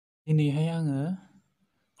दिनैहाय आङो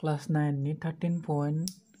क्लास 9 नि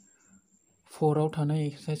 13.4 आव थानाय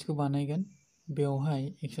एक्सारसाइजखौ बानायगोन। बेवहाय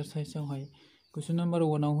एक्सारसाइजआवहाय कुइसन नाम्बार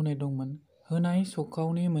 1 आव होनाय दंमोन होनाय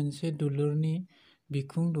सखावनि मोनसे दुलुरनि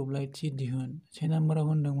बिखुं दब्लायथि दिहुन। से नाम्बाराव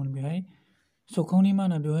होनदोंमोन बेहाय सखावनि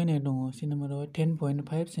माना बेवहाय होनाय दङ। से नाम्बाराव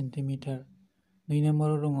 10.5 सेन्टिमिटार, 2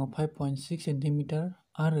 नाम्बाराव दङ 5.6 सेन्टिमिटार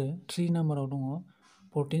आरो 3 नाम्बाराव दङ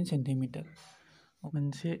 14 सेन्टिमिटार।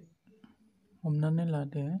 मोनसे हमनानै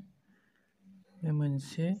लादो बे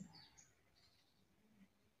मोनसे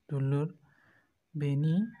दुलुर,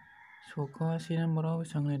 बेनि सखावा से नाम्बाराव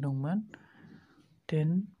बेसेबां होनाय दंमोन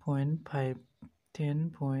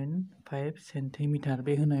 10.5 सेन्टिमिटार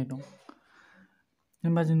बे होनाय दं।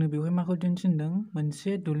 होनबा जोंनो बेवहाय माखौ दिन्थिदों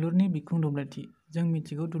मोनसे दुलुरनि बिखुं दब्लायथि। जों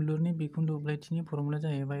मिथिगौ दुलुरनि बिखुं दब्लायथिनि फर्मुला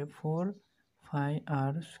जाहैबाय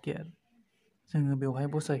 4πr स्कुवेर। जोङो बेवहाय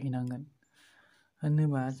बसायहैनांगोन।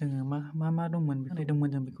 होनोबा जोङो मा दंमोन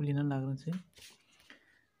जों बेखौ लिरनानै लाग्रोनोसै।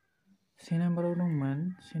 से नाम्बाराव दंमोन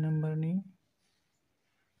से नाम्बारनि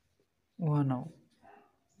 1 आव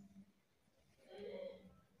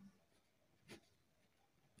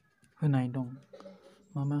होनाय दं।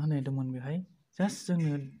 मा होनाय दंमोन बेहाय जास्ट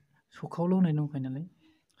जोंनो सखावल' होनाय दंखायो नालाय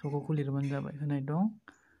सखावखौ लिरबानो जाबाय। होनाय दं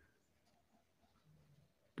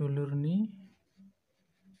दुलुरनि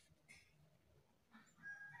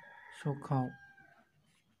सखाव,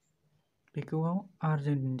 बेखौ आर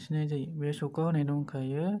जों दिन्थिनाय जायो। बे सखाव होनाय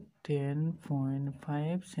दंखायो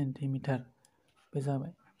 10.5 सेन्टिमिटार बे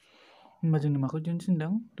जाबाय। होनबा जोंनो माखौ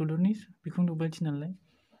दिन्थिदों दुलुरनि बिखुं दब्लायथि नालाय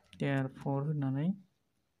देयारफर होननानै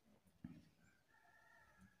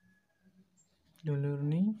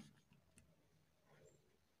दुलुरनि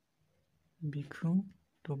बिखुं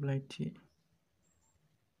दब्लायथि।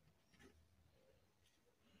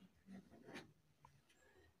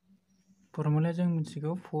 फर्मुलाया जों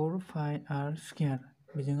मिथिगौ 4πr स्कुवेर,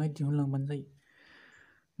 बेजोंहाय दिहुनलांबानो जायो।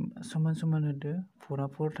 समान समान होदो 4 आ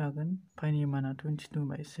 4 थागोन, पाइनि माना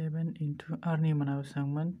 22/7 इन्टु आरनि माना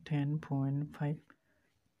बेसेबांमोन 10.5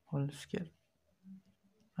 होल स्कुवेर।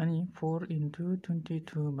 माने 4 इन्टु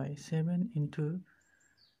 22/7 इन्टु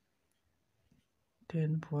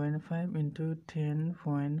 10.5 इन्टु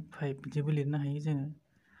 10.5 बिदिबो लिरनो हायो जोङो।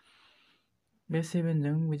 बे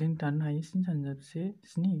 7जों बेजों दाननो हायो 7 सानजाबसे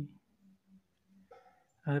 7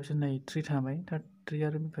 आरो बिसोर नायै 3 थाबाय 3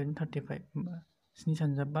 आरो बेबायदिनो 35 होमबा 7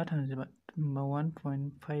 सानजाब 5 होमबा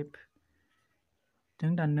 1.5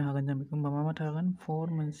 जों दाननो हागोन जों बेखौ। होमबा मा थागोन 4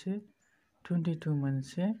 मोनसे 22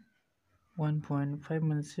 मोनसे 1.5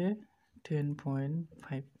 मोनसे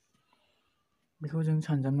 10.5 बेखौ जों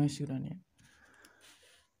सानजाबनांसिगोन।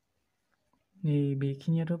 नै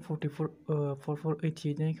बेखिनियाथ'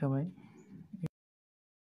 4488 जाहैखाबाय।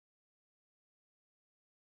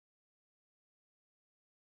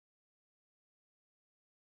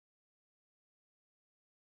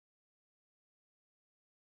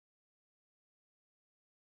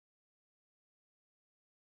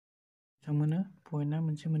 बेसेबां मोनो पइन्टआ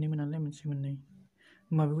मोनसे मोननैमोन नालाय मोनसे मोननै।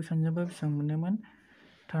 होमबा बेखौ सानजाबा बेसेबां मोनोमोन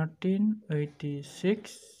 1386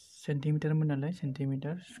 सेन्टिमिटारमोन नालाय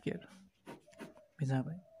सेन्टिमिटार स्कुवेर बे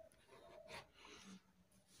जाबाय।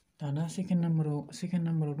 दाना सेकेन्ड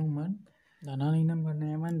नाम्बाराव दंमोन। दाना 2 नाम्बारना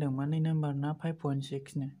मा होनदोंमोन 2 नाम्बारना 5.6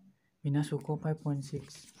 नो बेना सखाव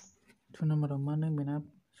 5.6। 2 नाम्बाराव मा होनो बेना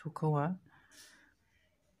सखावा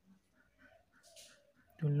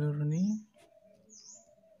दुलुरनि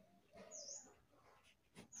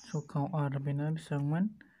सखाव आर बेना बेसेबांमोन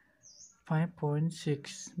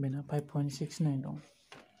 5.6 बेना 5.6 होनाय दं।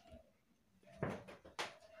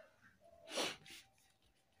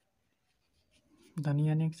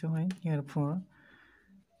 दानिया नेक्स्टआवहाय देयारफर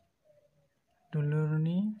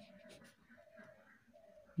दुलुरनि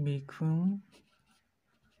बिखुं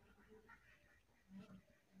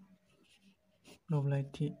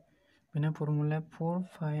दब्लायथि बेना फर्मुलाया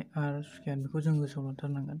 4πr स्कुवेर, बेखौ जों गोसोआव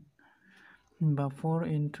लाथारनांगोन। होमबा 4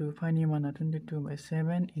 इन्टु पाइनि माना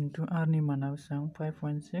 22/7 इन्टु आरनि माना बेसेबां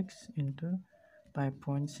 5.6 इन्टु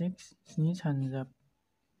 5.6 7 सानजाब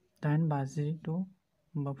 852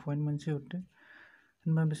 होमबा पइन्ट मोनसे हरदो।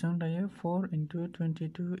 होनबा बेसेबां दायो 4 इन्टु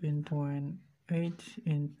 22.8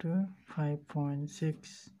 इन्टु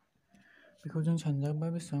 5.6 बेखौ जों सानजाबबा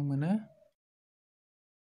बेसेबां मोनो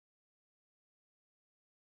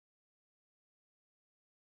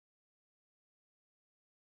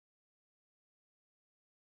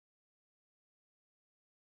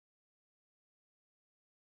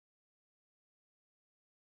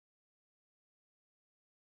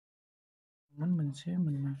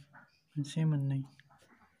मोनसे मोननै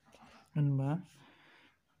होनबा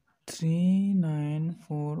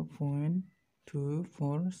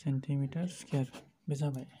 394.24 सेन्टिमिटार स्कुवेर बे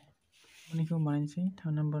जाबाय। उननिखौ बानायनोसै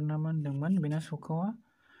 3 नाम्बारना मा होनदोंमोन बेना सखावा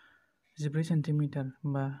 14 सेन्टिमिटार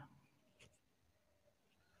होमबा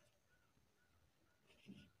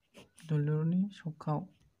दुलुरनि सखाव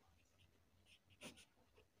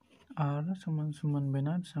R समान समान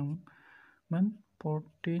बेना बेसेबांमोन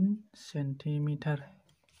 14 सेन्टिमिटार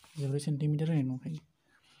 14 सेन्टिमिटार होनाय नंखायो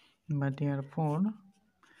होमबा therefore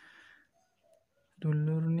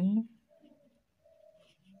दुलुरनि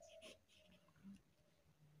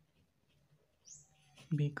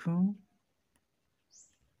बिखुं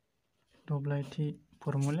दब्लायथि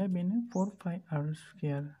फर्मुलाया बेनो 4 पाइ r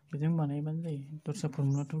स्कुवेर बेजों बानायबानो जायो दस्रा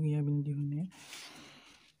फर्मुलाथ' गैया बेनि दिहुननाया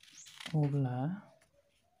अब्ला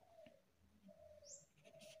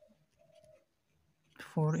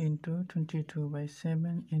 4 into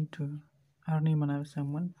 22/7 into r नि माना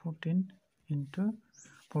बेसेबांमोन 14 into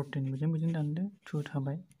 14 बेजों दानदो 2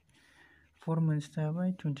 थाबाय 4 मोनसे थाबाय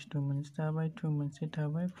 22 मोनसे थाबाय 2 मोनसे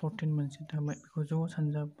थाबाय 14 मोनसे थाबाय बेखौ ज'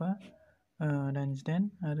 सानजाबबा 88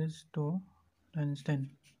 आरो 6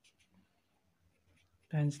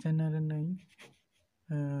 88 आरो 2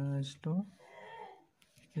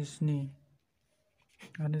 6 7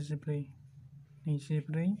 आरो 14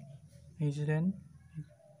 24 28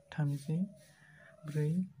 30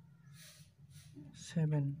 4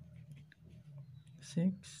 7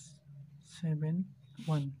 6 7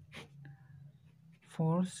 1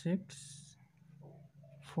 4 6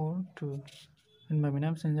 4 2 होनबा बेना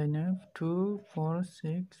बेसेबां जायो 2 4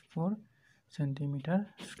 6 4 सेन्टिमिटार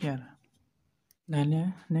स्कुवेर दानिया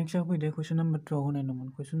नेक्स्टआव फैदो कुइसन नाम्बार 2 आव होनाय दंमोन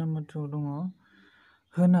कुइसन नाम्बार 2 आव दङ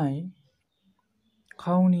होनाय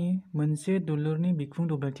खावनि मोनसे दुलुरनि बिखुं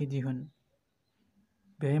दब्लायथि दिहुन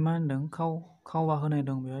बेहाय मा होनदों खावा होनाय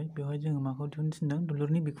दं बेवहाय जोङो माखौ दिहुननो थिनदों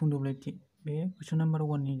दुलुरनि बिखुं दब्लायथि बे कुइसन नाम्बार 1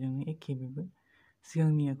 नि जों एखे बेबो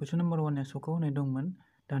सिगांनिया कुइसन नाम्बार 1 निया सखाव होनाय दंमोन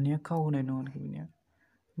दानिया खाव होनाय दं आरोखि बेनिया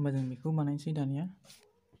होमबा जों बेखौ बानायनोसै दानिया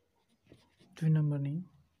 2 नाम्बारनि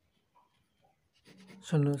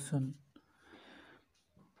सलुसन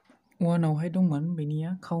 1 आवहाय दंमोन बेनिया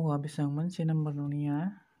खावा बेसेबांमोन से नाम्बारनिया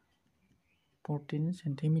 14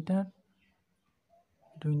 सेन्टिमिटार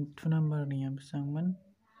 2 नाम्बारनिया बेसेबांमोन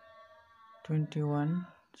 21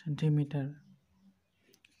 सेन्टिमिटार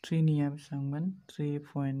 3 निया बेसेबांमोन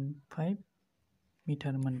 3.5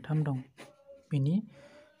 मिटार मोनथाम दं बेनि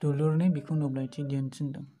दुलुरनि बिखुं दब्लायथि दिहुननो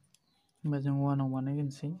थिनदों होमबा जों 1 आव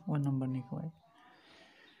बानायग्रोनोसै 1 नाम्बारनिखौहाय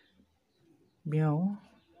बेयाव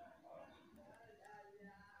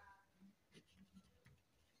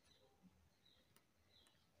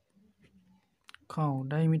खाव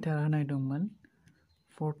डायमिटार होनाय दंमोन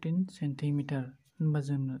 14 सेन्टिमिटार होनबा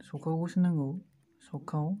जोंनो सखावखौसो नांगौ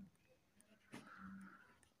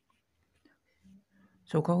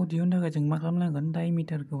सखावखौ दिहुननो थाखाय जों मा खालामनांगोन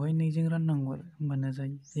डायमिटारखौहाय 2 जों राननांगौ आरो होमबानो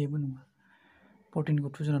जायो जेबो नङा 14 खौ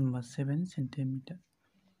 2 जों रानबा 7 सेन्टिमिटार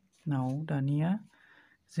नाव दानिया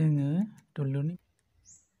जोङो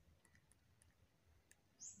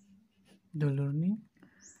दुलुरनि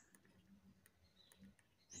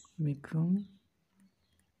बिखुं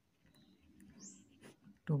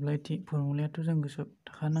दब्लायथि फर्मुलायाथ' जों गोसोआव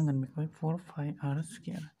थाखानांगोन बेखौहाय 4 पाइ r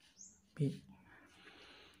स्कुवेर बे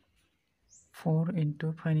 4 into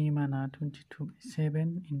पाइनि माना 22 7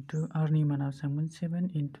 into r नि माना बेसेबांमोन 7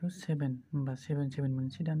 into 7 होमबा 7 7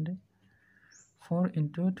 मोनसे दानदो 4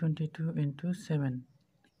 into 22 into 7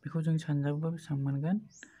 बेखौ जों सानजाबोबा बेसेबां मोनगोन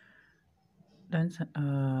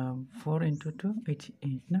 4 into 2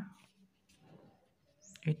 88 ना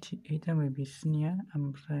 88 जाबाय बिसिनिया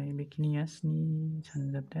ओमफ्राय बेखिनिया 7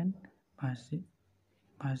 सानजाबदान 50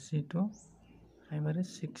 आरो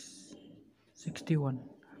 61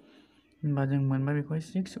 होनबा जों मोनबाय बेखौहाय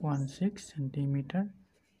 616 सेन्टिमिटार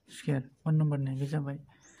स्कुवेर 1 नाम्बारनिया बे जाबाय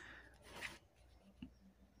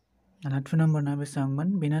दाना 2 नाम्बारना बेसेबांमोन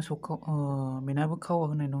बेनाबो खावा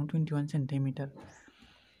होनाय दं 21 सेन्टिमिटार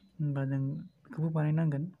होनबा जों बेखौबो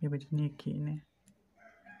बानायनांगोन बेबायदिनो एखेनो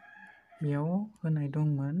बेयाव होनाय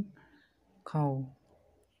दंमोन खाव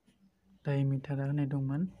डायमिटारा होनाय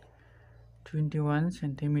दंमोन 21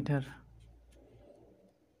 सेन्टिमिटार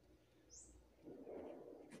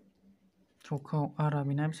सखाव आरा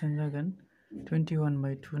बेना बेसेबां जागोन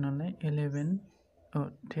 21/2 नालाय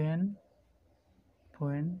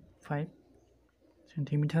 10.5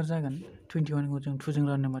 सेन्टिमिटार जागोन 21 खौ जों 2 जों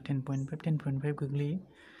रानोबा 10.5 गोग्लैयो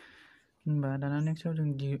होनबा दाना नेक्स्टआव जों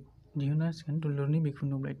दिहुननांसिगोन दुलुरनि बिखुं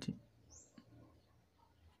दब्लायथि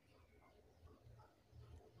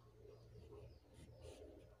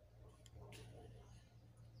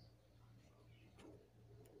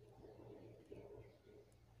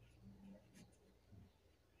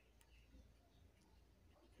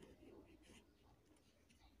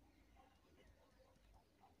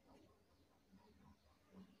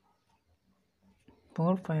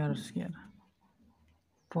 4 pi r square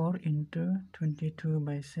 4 into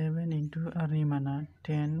 22/7 into r नि माना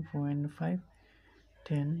 10.5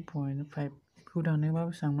 10.5 बेखौ दानोबा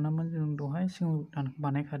बेसेबां मोनामोन जों दहाय सिगाङाव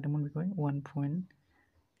बानायखादोंमोन बेखौहाय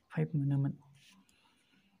 1.5 मोनोमोन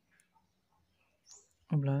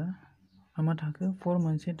अब्ला मा थाखो 4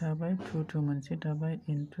 मोनसे थाबाय 2 मोनसे थाबाय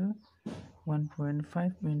into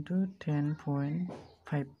 1.5 into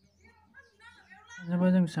 10.5 जेनेबा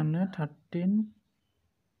जों सामनो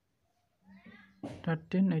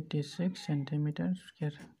 1386 सेन्टिमिटार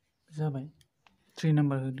स्क्वायर जाबाय 3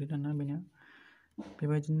 नाम्बार होदो दाना बेनो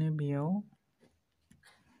बेबायदिनो बेयाव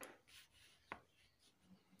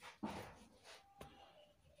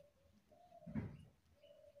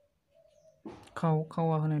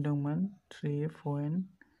खावा होनाय दंमोन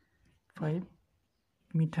 3.5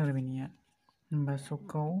 मिटार बेनिया होमबा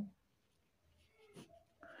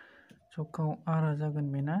सकाव आरा जागोन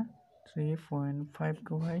बेना 3.5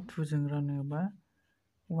 खौहाय 2 जों रानोबा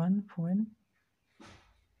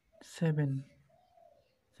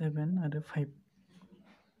 1.7 आरो 5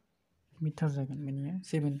 मिटार जागोन बेनिया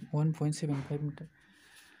 1.75 मिटार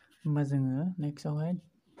होमबा जोङो नेक्स्टआवहाय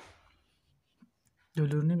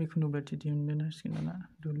दुलुरनि बिखुनुब्लाथि दिहुननो हासिगोन दाना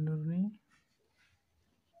दुलुरनि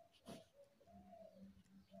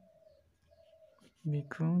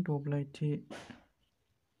बिखुं दब्लायथि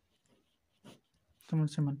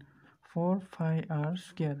समान 4 pi r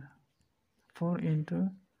square 4 into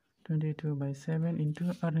 22/7 into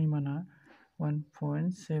r नि माना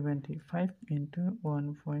 1.75 into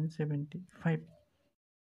 1.75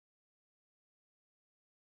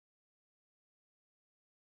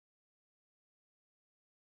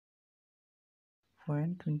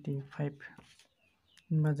 0.25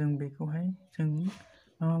 होनबा जों बेखौहाय जों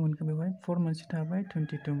मा मोनखो बेवहाय 4 मोनसे थाबाय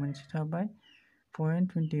 22 मोनसे थाबाय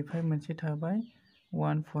 0.25 मोनसे थाबाय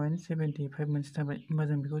 1.75 मोनसे थाबाय होनबा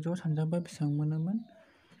जों बेखौ ज' सानजाबा बेसेबां मोनोमोन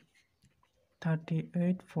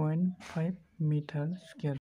 38.5 मिटार स्क्वायर